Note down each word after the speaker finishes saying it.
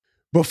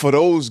But for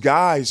those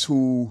guys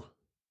who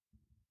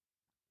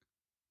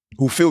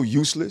feel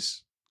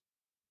useless,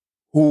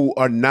 who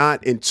are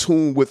not in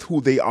tune with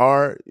who they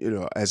are,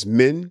 as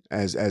men,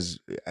 as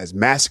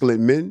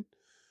masculine men,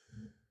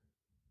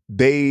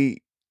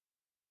 they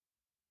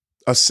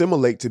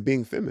assimilate to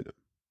being feminine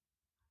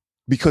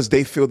because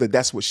they feel that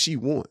that's what she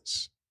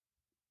wants.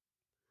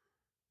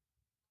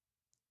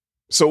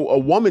 So a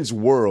woman's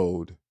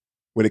world,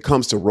 when it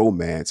comes to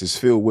romance, is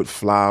filled with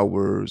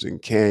flowers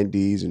and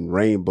candies and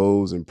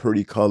rainbows and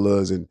pretty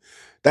colors and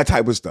that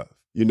type of stuff.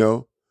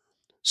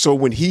 So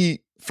when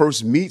he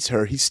first meets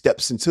her, he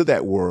steps into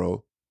that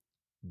world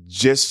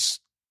just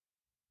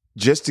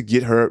to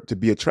get her to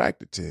be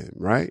attracted to him,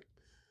 right?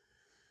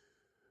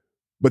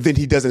 But then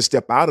he doesn't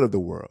step out of the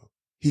world.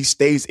 He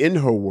stays in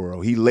her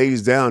world. He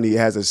lays down, he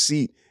has a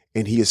seat,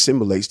 and he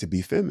assimilates to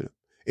be feminine.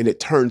 And it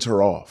turns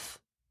her off.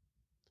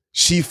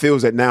 She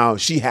feels that now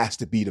she has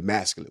to be the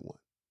masculine one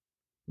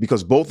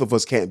because both of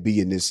us can't be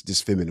in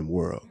this feminine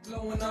world.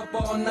 Blowing up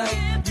all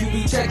night. You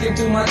be checking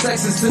through my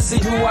texts to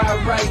see who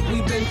I write.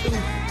 We've been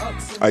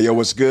through. Yo,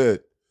 what's good?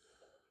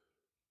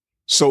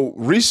 So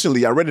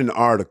recently I read an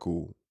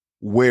article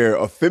where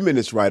a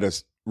feminist writer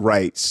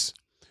writes,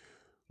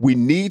 we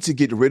need to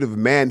get rid of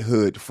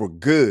manhood for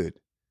good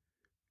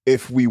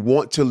if we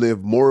want to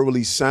live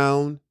morally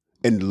sound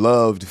and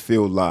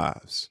love-filled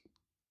lives.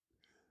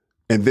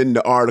 And then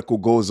the article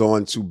goes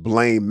on to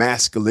blame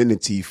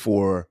masculinity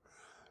for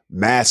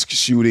mass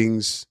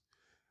shootings,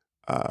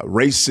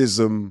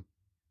 racism,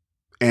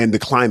 and the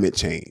climate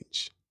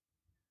change.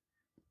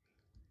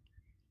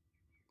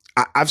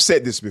 I've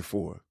said this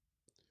before.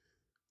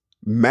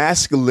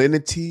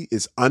 Masculinity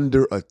is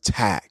under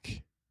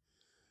attack.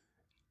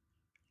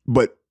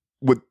 But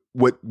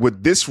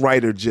what this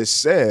writer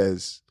just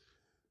says,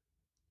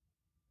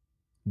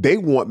 they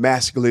want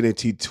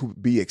masculinity to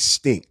be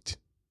extinct.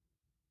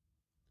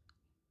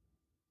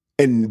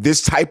 And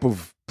this type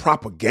of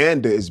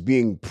propaganda is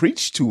being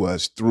preached to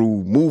us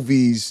through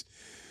movies,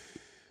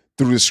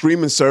 through the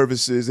streaming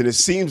services. And it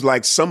seems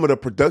like some of the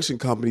production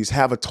companies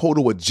have a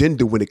total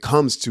agenda when it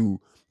comes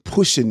to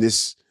pushing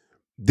this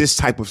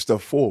type of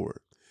stuff forward.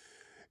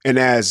 And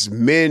as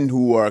men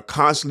who are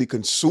constantly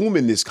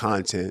consuming this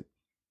content,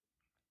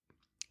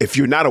 if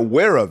you're not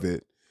aware of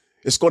it,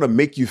 it's going to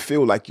make you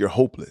feel like you're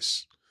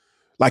hopeless,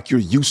 like you're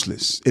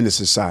useless in the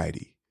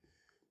society.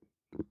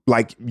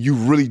 Like you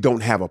really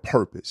don't have a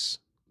purpose.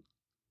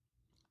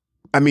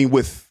 I mean,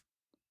 with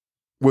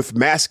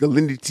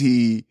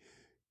masculinity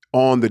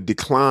on the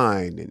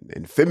decline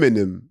and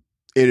feminine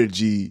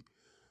energy,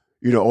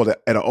 at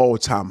an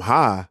all-time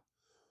high,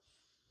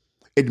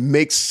 it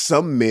makes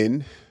some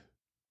men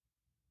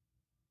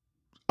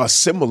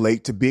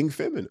assimilate to being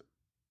feminine,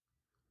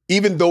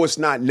 even though it's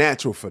not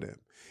natural for them,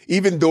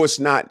 even though it's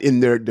not in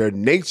their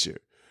nature.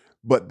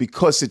 But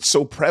because it's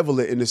so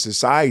prevalent in the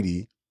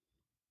society,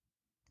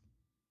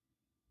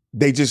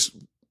 they just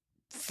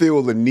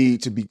feel the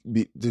need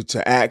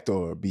to act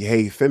or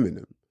behave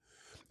feminine.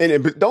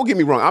 But don't get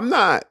me wrong,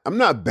 I'm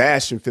not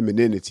bashing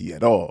femininity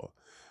at all.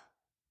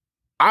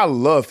 I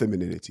love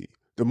femininity.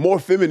 The more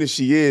feminine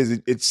she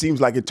is, it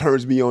seems like it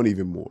turns me on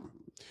even more.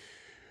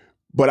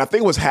 But I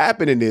think what's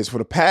happening is for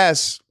the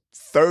past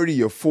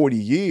 30 or 40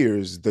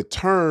 years, the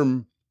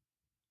term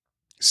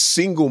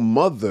single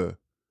mother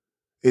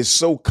is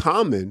so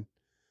common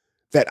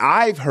that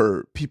I've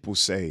heard people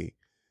say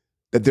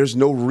that there's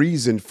no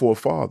reason for a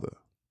father.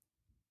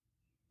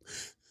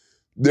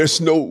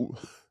 There's no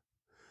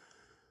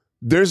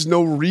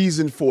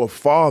reason for a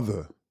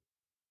father.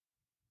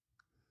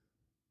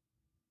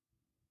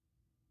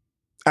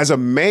 As a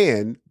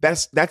man,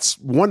 that's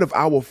one of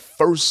our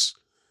first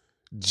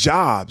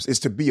jobs is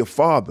to be a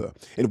father.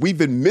 And we've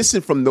been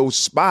missing from those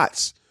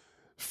spots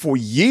for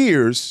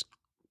years.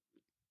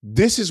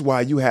 This is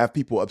why you have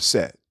people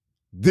upset.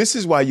 This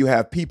is why you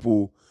have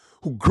people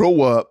who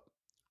grow up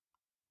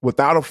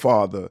without a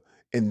father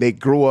and they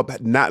grow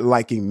up not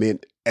liking men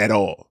at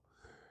all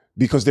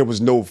because there was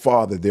no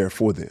father there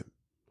for them,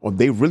 or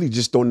they really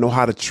just don't know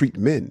how to treat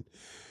men,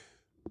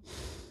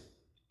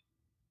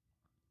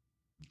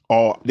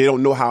 or they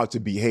don't know how to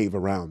behave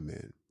around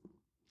men.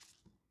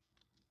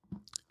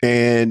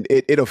 And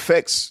it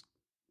affects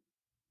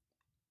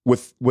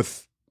with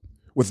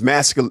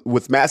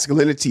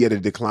masculinity at a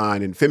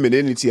decline and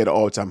femininity at an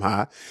all-time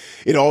high.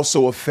 It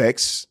also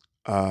affects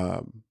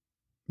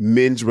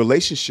men's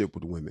relationship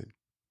with women.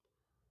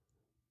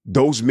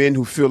 Those men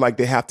who feel like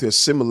they have to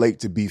assimilate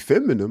to be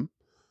feminine,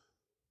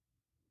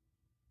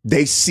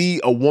 they see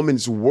a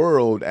woman's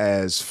world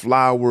as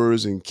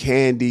flowers and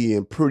candy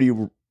and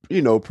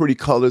pretty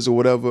colors or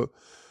whatever.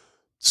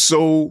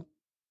 So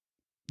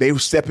they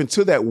step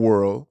into that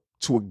world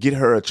to get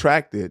her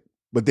attracted,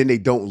 but then they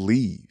don't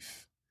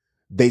leave.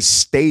 They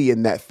stay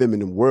in that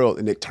feminine world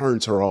and it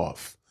turns her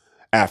off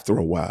after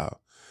a while.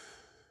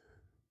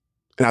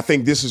 And I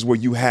think this is where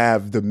you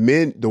have the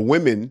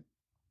women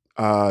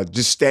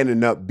just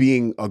standing up,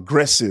 being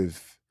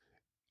aggressive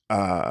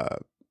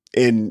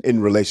in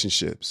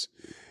relationships,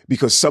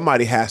 because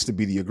somebody has to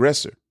be the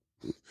aggressor.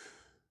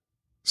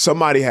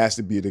 Somebody has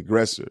to be the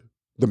aggressor.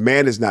 The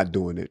man is not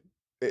doing it.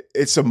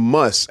 It's a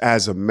must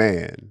as a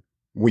man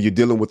when you're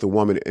dealing with a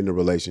woman in a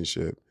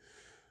relationship.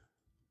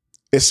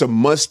 It's a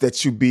must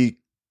that you be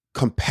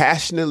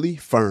compassionately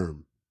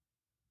firm.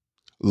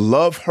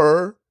 Love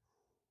her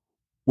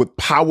with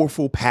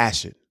powerful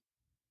passion.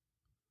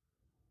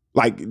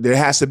 Like there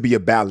has to be a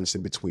balance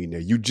in between there.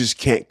 You just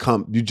can't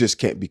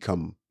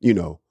become,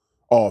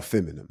 all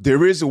feminine.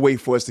 There is a way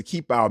for us to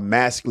keep our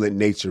masculine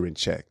nature in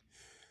check.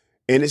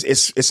 And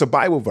it's a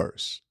Bible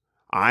verse.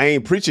 I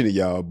ain't preaching to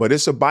y'all, but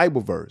it's a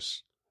Bible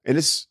verse. And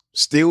it's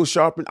steel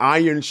sharpens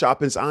iron,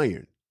 sharpens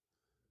iron.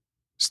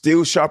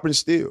 Steel sharpens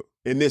steel.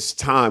 In this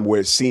time where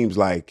it seems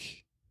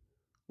like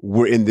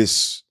we're in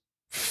this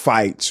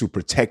fight to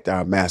protect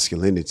our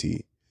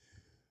masculinity,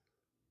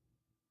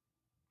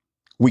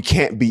 we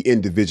can't be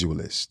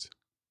individualist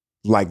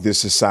like this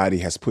society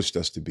has pushed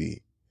us to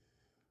be.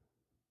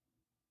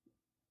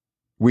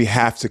 We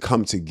have to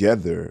come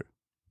together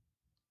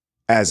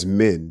as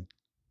men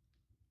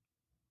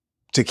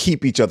to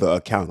keep each other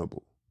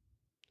accountable.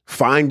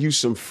 Find you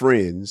some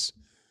friends,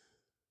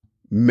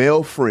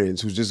 male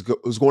friends who's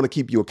going to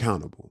keep you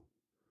accountable.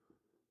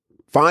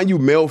 Find you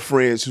male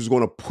friends who's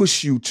going to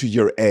push you to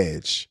your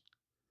edge,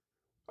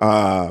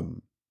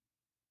 who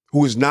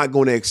is not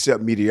going to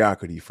accept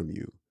mediocrity from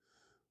you,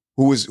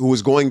 who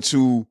is going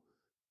to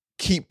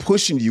keep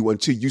pushing you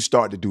until you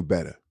start to do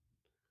better.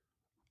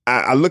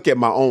 I look at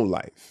my own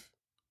life,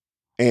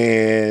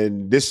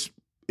 and it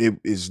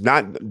is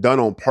not done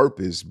on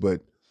purpose,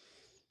 but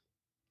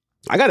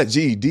I got a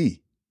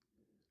GED.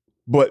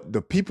 But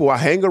the people I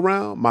hang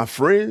around, my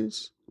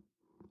friends,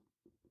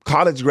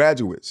 college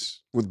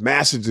graduates with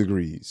master's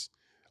degrees,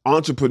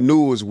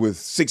 entrepreneurs with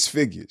 6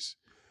 figures,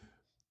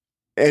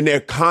 and they're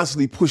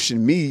constantly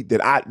pushing me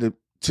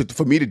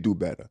for me to do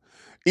better.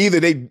 Either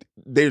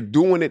they're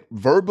doing it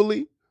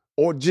verbally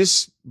or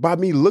just by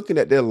me looking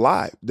at their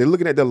life. They're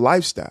looking at their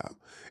lifestyle.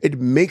 It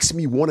makes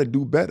me want to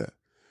do better.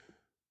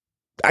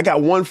 I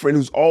got one friend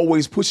who's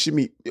always pushing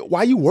me. Why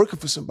are you working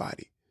for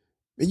somebody?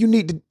 And you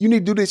need to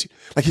do this.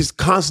 Like he's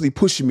constantly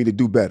pushing me to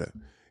do better.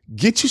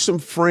 Get you some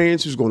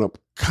friends who's going to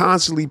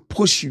constantly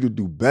push you to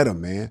do better,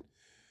 man.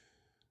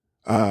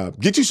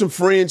 Get you some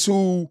friends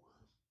who's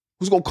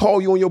going to call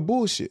you on your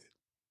bullshit.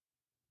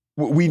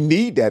 We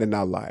need that in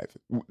our life.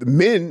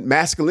 Men,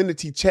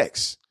 masculinity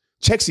checks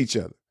each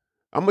other.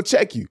 I'm going to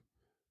check you.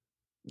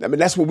 I mean,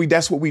 that's what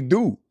we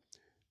do.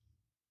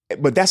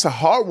 But that's a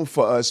hard one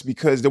for us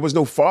because there was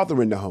no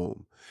father in the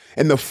home.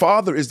 And the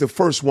father is the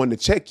first one to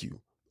check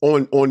you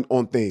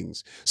on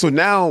things. So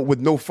now with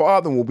no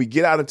father, when we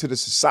get out into the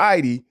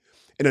society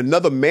and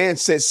another man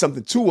says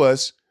something to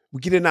us,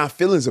 we get in our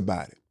feelings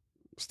about it.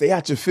 Stay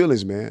out your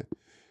feelings, man.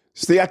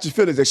 Stay out your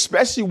feelings,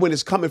 especially when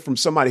it's coming from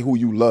somebody who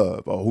you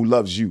love or who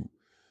loves you.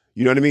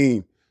 You know what I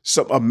mean?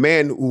 A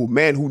man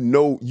who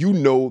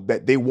know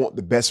that they want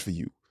the best for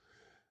you.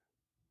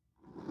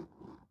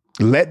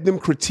 Let them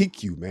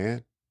critique you,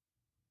 man.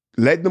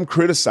 Let them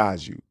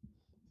criticize you.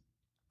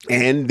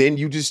 And then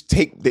you just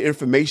take the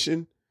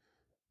information,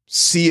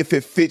 see if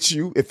it fits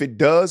you. If it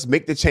does,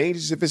 make the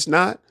changes. If it's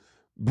not,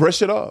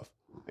 brush it off.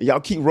 And y'all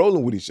keep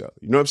rolling with each other.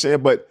 You know what I'm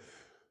saying? But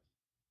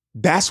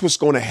that's what's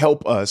going to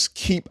help us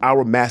keep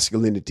our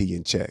masculinity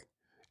in check.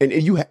 And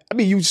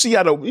you see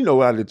how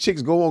the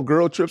chicks go on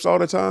girl trips all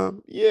the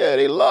time. Yeah,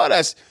 they love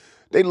that.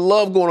 They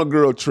love going on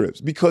girl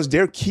trips because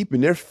they're keeping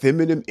their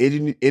feminine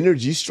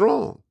energy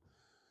strong.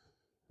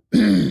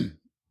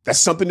 That's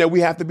something that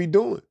we have to be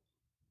doing.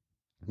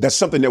 That's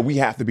something that we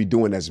have to be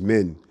doing as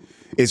men.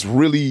 It's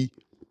really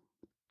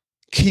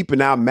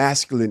keeping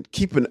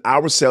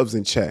ourselves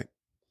in check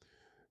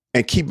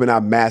and keeping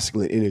our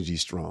masculine energy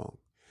strong.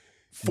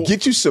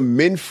 Get you some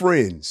men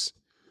friends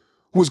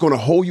who's going to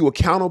hold you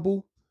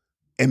accountable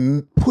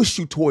and push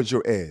you towards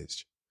your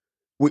edge.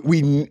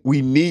 We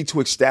need to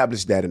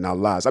establish that in our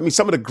lives. I mean,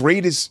 some of the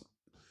greatest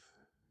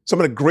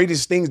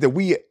things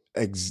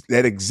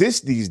that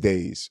exist these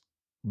days,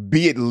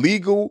 be it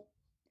legal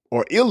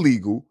or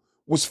illegal,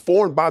 was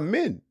formed by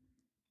men.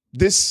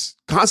 This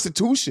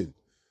Constitution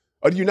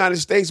of the United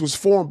States was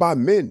formed by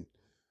men.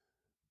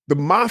 The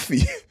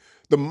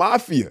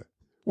mafia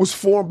was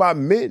formed by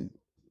men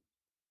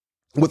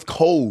with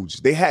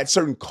codes. They had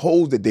certain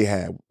codes that they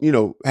had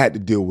to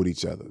deal with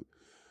each other.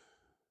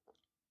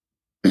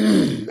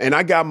 And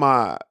I got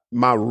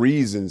my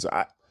reasons.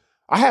 I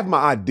have my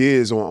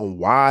ideas on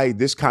why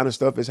this kind of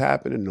stuff is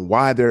happening and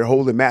why they're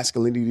holding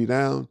masculinity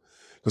down,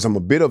 because I'm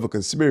a bit of a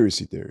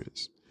conspiracy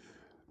theorist.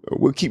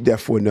 We'll keep that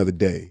for another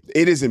day.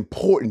 It is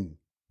important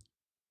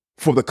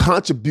for the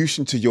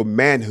contribution to your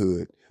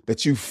manhood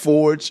that you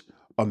forge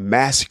a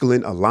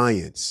masculine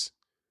alliance.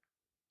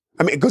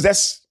 I mean,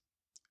 because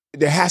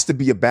there has to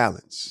be a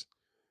balance.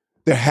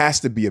 There has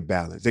to be a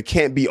balance. There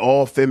can't be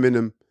all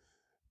feminine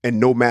and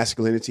no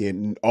masculinity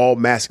and all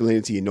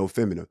masculinity and no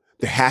feminine.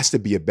 There has to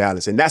be a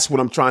balance. And that's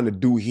what I'm trying to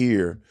do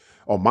here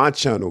on my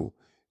channel,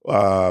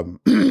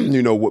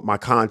 with my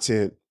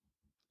content,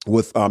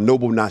 with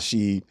Noble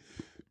Nasheed,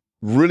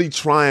 really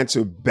trying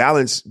to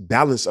balance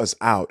us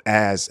out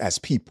as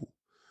people.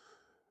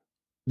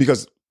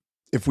 Because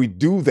if we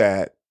do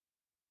that,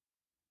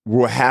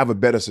 we'll have a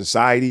better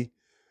society,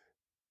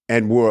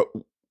 and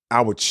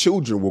our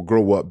children will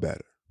grow up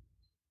better.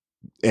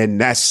 And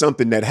that's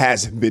something that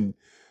hasn't been,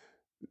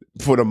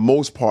 for the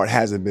most part,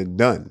 hasn't been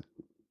done,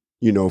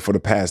 for the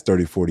past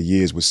 30, 40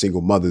 years, with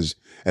single mothers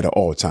at an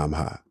all-time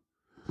high.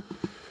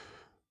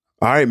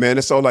 All right, man,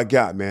 that's all I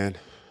got, man.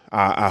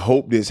 I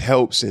hope this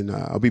helps, and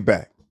I'll be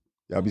back.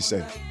 Y'all be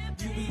safe.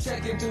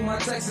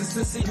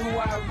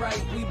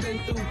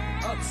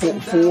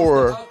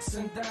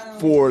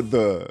 For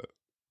the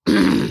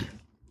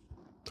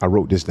I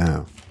wrote this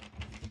down.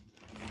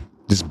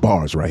 This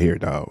bars right here,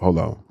 dog. Hold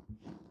on.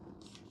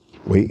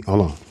 Wait,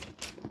 hold on.